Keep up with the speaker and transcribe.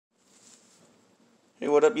Hey,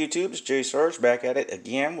 what up YouTube? It's J.Sarge back at it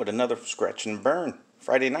again with another scratch and burn.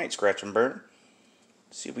 Friday night scratch and burn.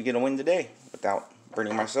 See if we get a win today without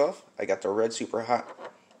burning myself. I got the red super hot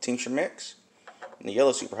tincture mix and the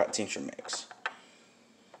yellow super hot tincture mix.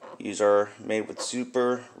 These are made with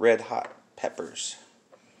super red hot peppers.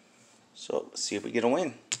 So let's see if we get a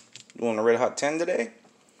win. Doing a red hot 10 today.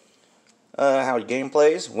 How your game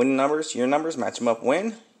plays, win numbers, your numbers, match them up,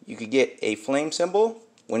 win. You could get a flame symbol,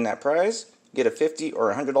 win that prize. Get a $50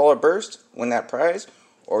 or $100 burst, win that prize.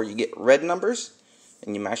 Or you get red numbers,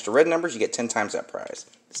 and you match the red numbers, you get 10 times that prize.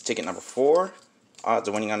 It's ticket number 4. Odds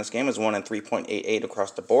of winning on this game is 1 in 3.88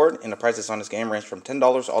 across the board, and the prizes on this game range from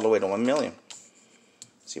 $10 all the way to $1 million.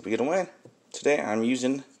 See if we get a win. Today I'm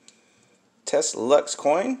using Lux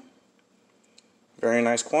coin. Very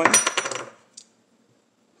nice coin.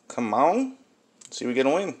 Come on. See if we get a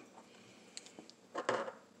win.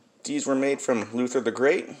 These were made from Luther the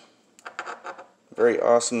Great. Very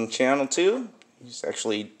awesome channel too. He's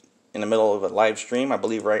actually in the middle of a live stream, I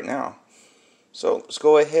believe, right now. So let's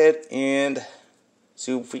go ahead and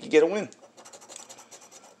see if we can get a win.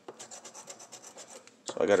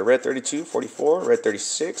 So I got a red 32, 44, red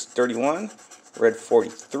 36, 31, red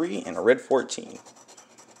 43, and a red 14.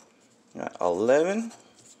 Got 11,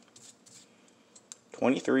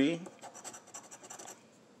 23,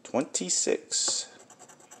 26,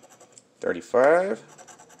 35,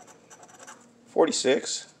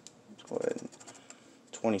 46, let's go ahead,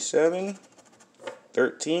 27,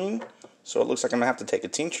 13, so it looks like I'm going to have to take a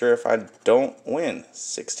tincture if I don't win,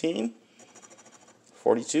 16,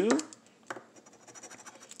 42,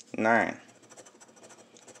 9,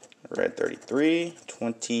 red 33,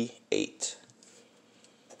 28,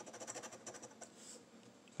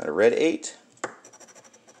 got a red 8,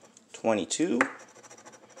 22,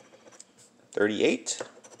 38,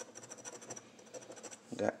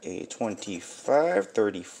 got a 25,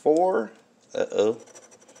 34,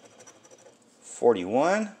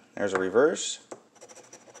 41, there's a reverse,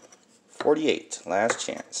 48, last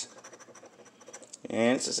chance,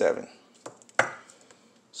 and it's a 7.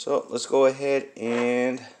 So let's go ahead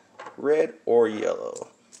and red or yellow.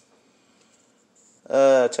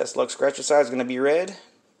 Lux Scratches side is going to be red.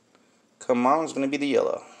 Come on, it's going to be the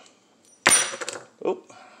yellow.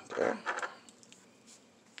 Oop, okay.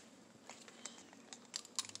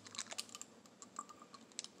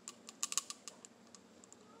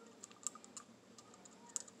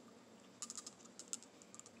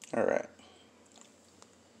 Alright.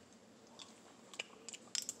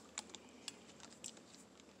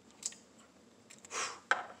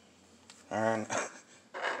 And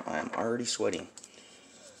I'm already sweating.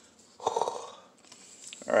 Alright,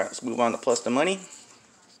 let's move on to plus the money.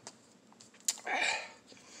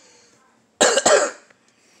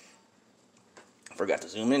 Forgot to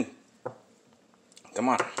zoom in. Come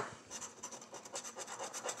on.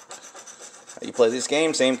 How you play this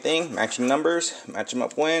game? Same thing. Matching numbers. Match them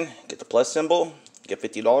up, win. Get the plus symbol. Get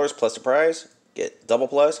 $50 plus the prize. Get double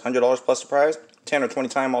plus. $100 plus the prize. 10 or 20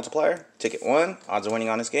 time multiplier. Ticket 1. Odds of winning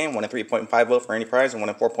on this game. 1 in 3.50 for any prize. And 1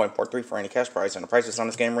 in 4.43 for any cash prize. And the prices on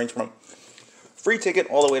this game range from free ticket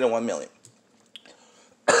all the way to $1 million.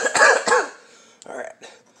 Alright.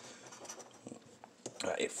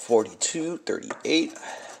 42, 38,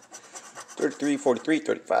 33, 43,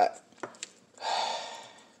 35.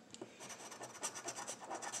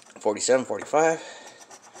 47, 45,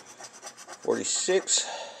 46,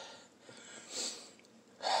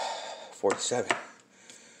 47.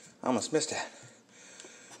 I almost missed that.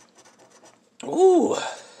 Ooh.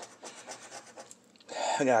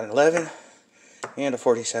 I got an 11 and a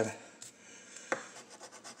 47.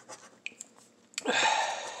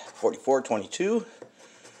 44, 22,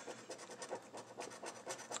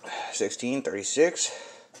 16, 36,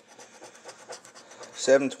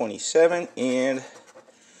 7, 27, and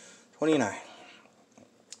 29,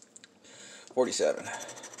 47,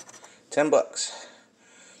 10 bucks,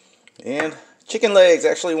 and chicken legs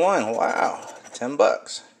actually won. Wow, 10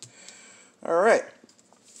 bucks. All right,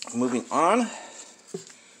 moving on.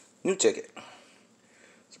 New ticket.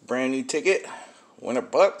 It's a brand new ticket. Winner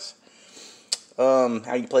bucks.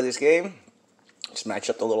 How you play this game? Just match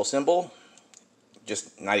up the little symbol.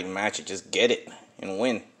 Just not even match it. Just get it and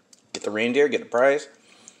win. Get the reindeer. Get the prize.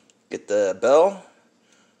 Get the bell.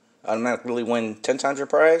 Automatically win 10 times your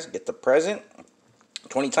prize. Get the present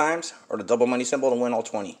 20 times, or the double money symbol to win all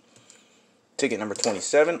 20. Ticket number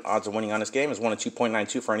 27. Odds of winning on this game is 1 in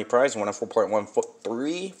 2.92 for any prize, and 1 in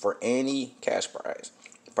 4.13 for any cash prize.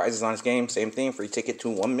 Prizes on this game, same thing. Free ticket to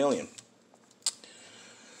 $1 million.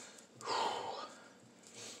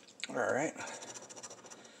 All right.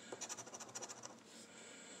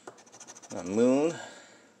 Moon,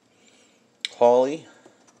 Holly,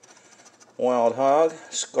 Wild Hog,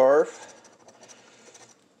 Scarf,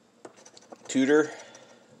 Tutor,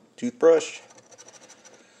 Toothbrush,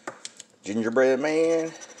 Gingerbread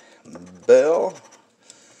Man, Bell,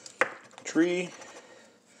 Tree,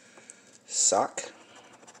 Sock,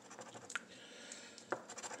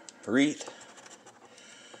 Wreath,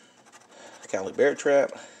 Cali Bear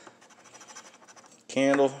Trap,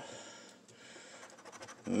 Candle,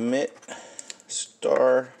 Mitt,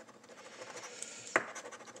 Star,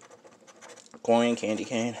 Coin, Candy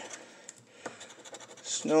Cane,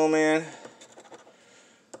 Snowman,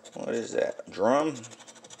 what is that? Drum,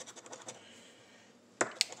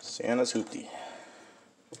 Santa's Hoopty.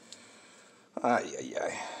 Ay,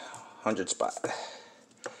 100 spot.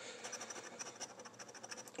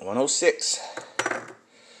 106.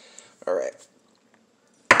 Alright.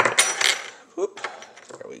 Whoop.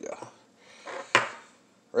 There we go.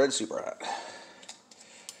 Red Super Hot.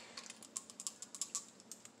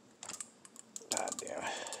 God damn.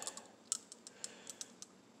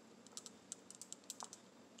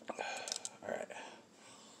 Alright.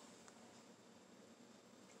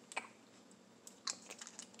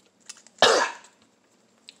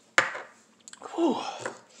 Whew.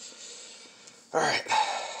 Alright.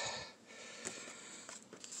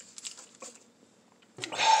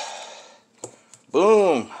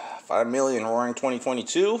 Boom. 5 million roaring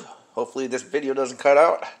 2022. Hopefully this video doesn't cut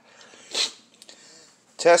out.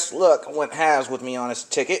 Test luck went halves with me on this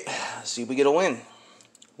ticket. See if we get a win.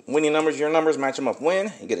 Winning numbers, your numbers, match them up,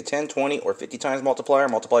 win. You get a 10, 20, or 50 times multiplier.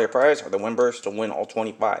 Multiply your prize or the win burst to win all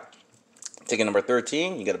 25. Ticket number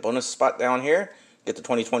 13, you get a bonus spot down here. Get the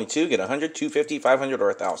 2022, get 100, 250, 500, or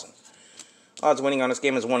 1,000. Odds winning on this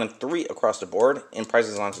game is 1 in 3 across the board. And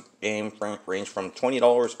prizes on this game range from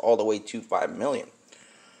 $20 all the way to $5 million.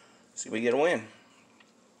 See if we get a win.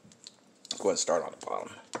 Let's go ahead and start on the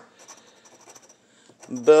bottom.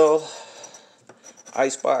 Bell,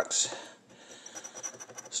 Icebox,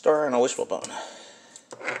 Star, and a Wishbone Bone.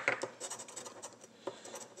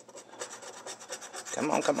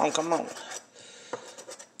 Come on, come on, come on.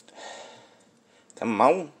 Come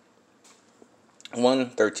on. 1,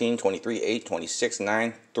 13, 23, 8, 26,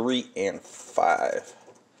 9, 3, and 5.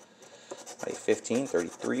 15,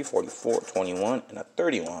 33, 44, 21, and a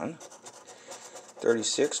 31.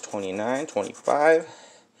 36, 29, 25,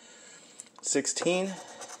 16,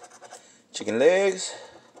 chicken legs,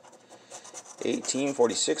 18,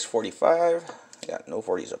 46, 45, I got no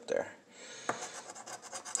 40s up there,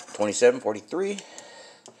 27, 43,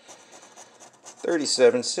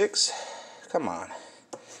 37, 6, come on,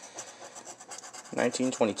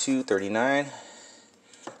 19, 22, 39,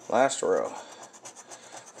 last row,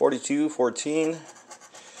 42, 14,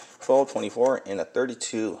 12, 24, and a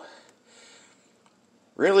 32.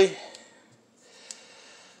 Really?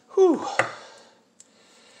 Whew.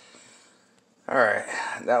 Alright,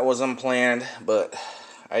 that was unplanned, but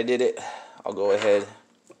I did it. I'll go ahead.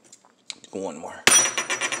 Do one more.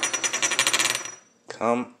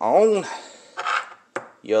 Come on.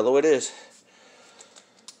 Yellow it is.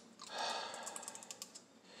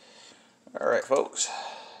 Alright, folks.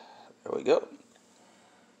 There we go.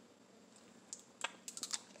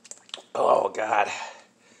 Oh, God.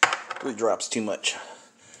 3 drops too much.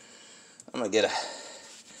 I'm going to get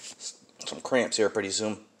some cramps here pretty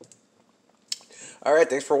soon. Alright,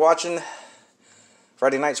 thanks for watching.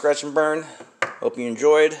 Friday night scratch and burn. Hope you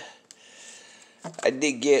enjoyed. I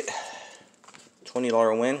did get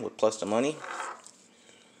 $20 win with plus the money.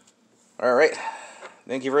 Alright,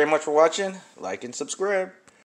 thank you very much for watching. Like and subscribe.